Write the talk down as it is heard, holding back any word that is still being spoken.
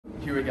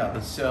Here we go.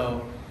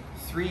 So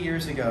 3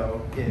 years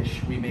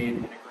ago-ish, we made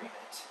an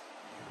agreement.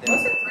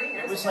 Was it 3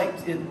 years It was ago?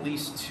 like at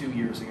least 2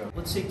 years ago.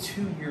 Let's say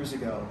 2 years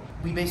ago,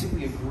 we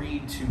basically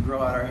agreed to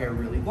grow out our hair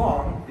really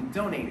long and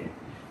donate it.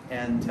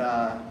 And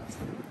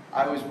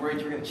I was worried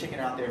you were going to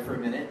chicken out there for a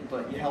minute,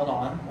 but you held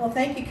on. Well,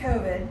 thank you,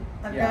 COVID.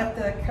 I've got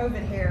the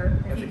COVID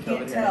hair, if you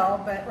can't tell,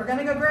 but we're going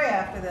to go gray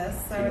after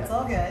this, so it's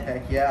all good.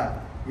 Heck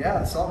yeah. Yeah,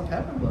 the salt and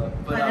pepper look.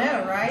 But, I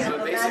know, right? So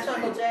Uncle Match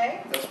Uncle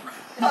Jay. That's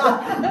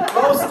right.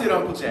 Roasted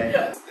Uncle Jay.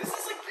 This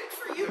is like big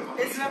for you.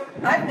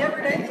 I've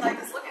never done anything like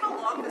this. Look how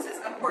long this is.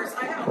 Of course,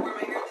 I haven't worn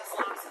my hair this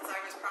long since I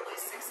was probably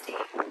 16.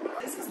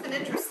 This has been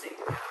interesting.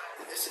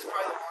 This is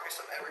probably the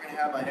longest I'm ever going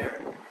to have my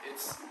hair.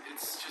 It's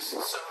just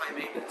so high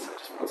maintenance. I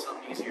just want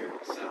something easier.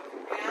 So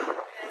Yeah, and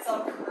it's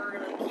all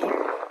curly cute.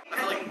 I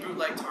feel like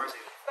bootleg Tarzan.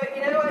 But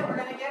you know what? We're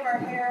going to give our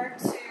hair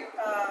to,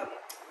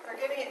 we're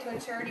giving it to a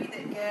charity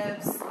that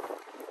gives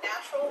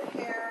natural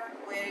hair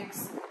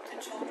wigs to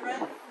children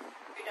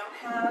who don't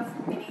have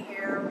any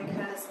hair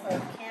because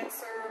of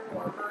cancer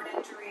or burn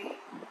injury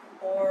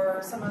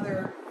or some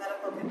other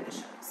medical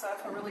condition. So I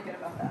feel really good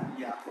about that.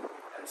 Yeah,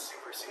 that's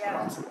super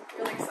awesome.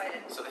 Really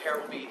excited. So the hair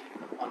will be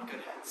on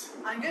good heads.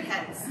 On good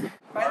heads.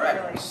 All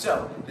right,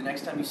 so the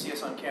next time you see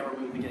us on camera,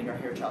 we will be getting our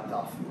hair chopped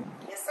off.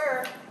 Yes,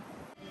 sir.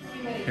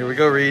 Here we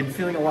go, Reed. I'm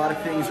feeling a lot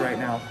of things right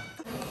now.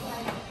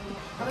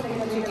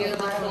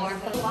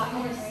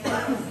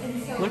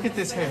 Look at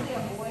this hair.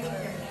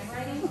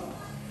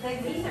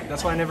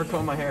 That's why I never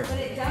comb my hair. Are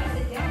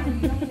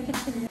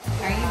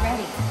you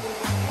ready?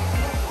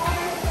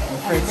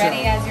 As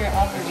ready as you'll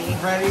ever be.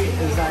 Ready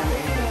as I'm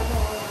able.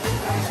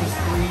 This is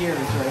 3 years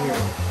right here.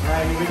 All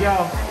right, here we go.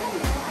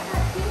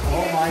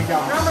 Oh my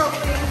gosh. Drum roll,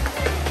 please.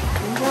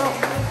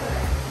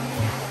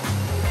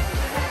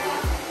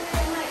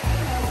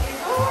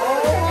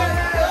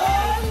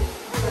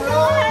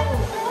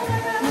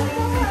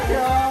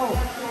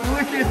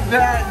 Look at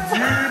that,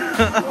 dude!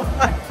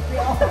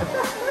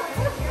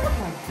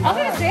 I was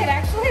gonna say it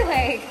actually,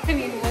 like, I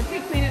mean, once we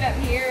clean it up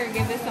here and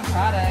give this some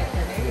product,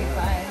 or maybe it's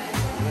fine.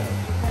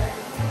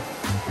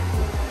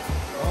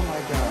 Oh my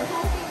gosh.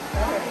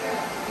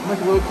 I'm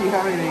like low-key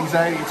having an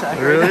anxiety attack.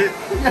 Really?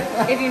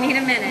 If you need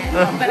a minute.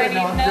 But I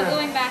mean, no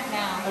going back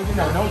now.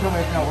 No going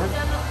back now.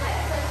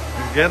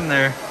 He's getting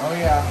there. Oh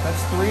yeah,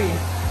 that's 3.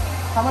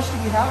 How much do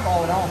we have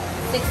all in all?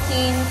 16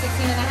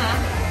 and a half.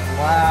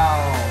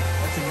 Wow,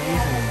 that's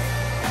amazing.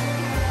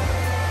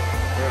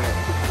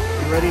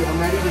 You ready? I'm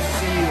ready to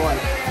see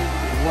like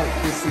what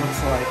this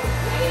looks like.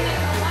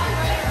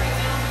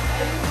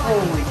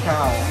 Holy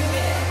cow.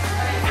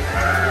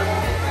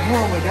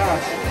 Oh my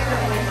gosh.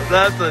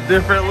 That's a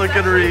different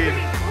looking Reed.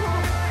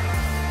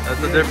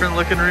 That's a different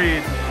looking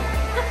Reed.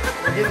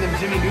 We're getting them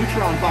Jimmy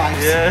Neutron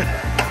vibes. Yeah.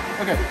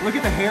 Okay, look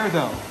at the hair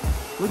though.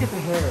 Look at the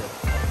hair.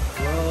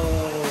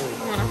 Whoa.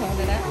 You wanna hold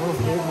it up? Oh,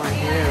 hold my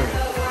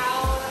hair.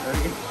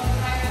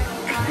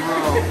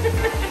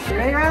 You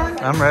ready,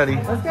 Rylan? I'm ready.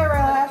 Let's go,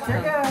 Rylash.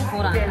 Here goes.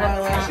 Hold on. Okay,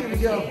 Rylash, here we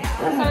go.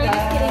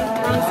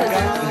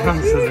 Wrong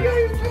scissors.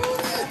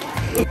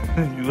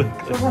 You look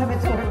good. She'll let him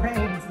until it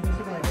rains. And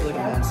she'll be like, Look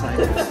at that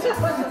scientist.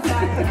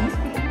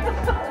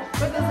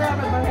 what just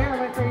happened? My hair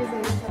went crazy.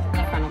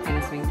 The frontal kind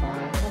of swing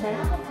forward.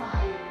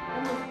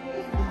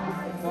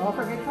 It's all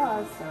for good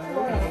cause, so.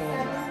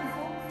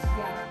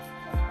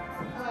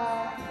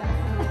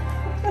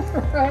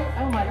 Right?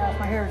 Oh my gosh,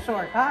 my hair is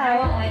short. I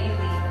won't Hi. let you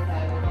leave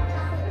without.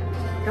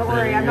 Don't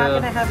worry, I'm not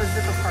going to have a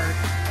zipper part.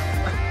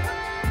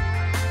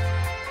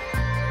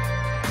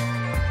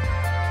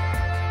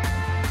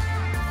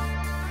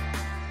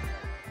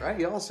 All right,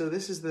 y'all, so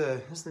this is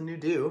the new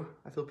do.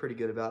 I feel pretty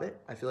good about it.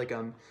 I feel like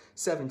I'm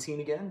 17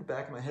 again. The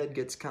back of my head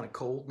gets kind of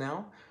cold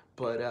now,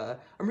 but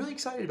I'm really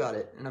excited about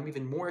it. And I'm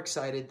even more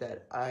excited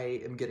that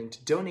I am getting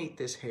to donate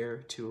this hair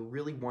to a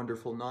really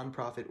wonderful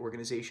nonprofit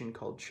organization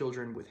called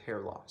Children with Hair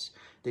Loss.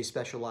 They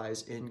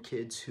specialize in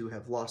kids who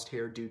have lost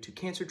hair due to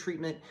cancer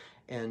treatment,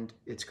 and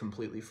it's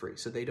completely free.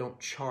 So they don't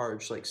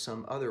charge like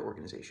some other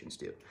organizations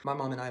do. My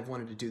mom and I have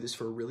wanted to do this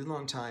for a really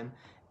long time,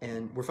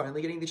 and we're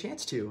finally getting the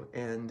chance to,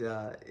 and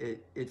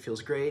it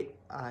feels great.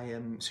 I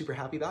am super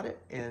happy about it,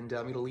 and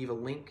I'm gonna leave a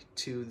link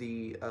to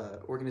the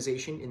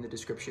organization in the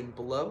description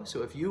below.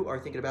 So if you are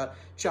thinking about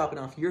chopping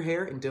off your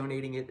hair and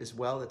donating it as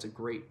well, that's a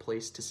great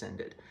place to send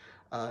it.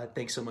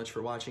 Thanks so much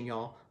for watching,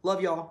 y'all. Love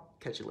y'all.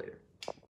 Catch you later.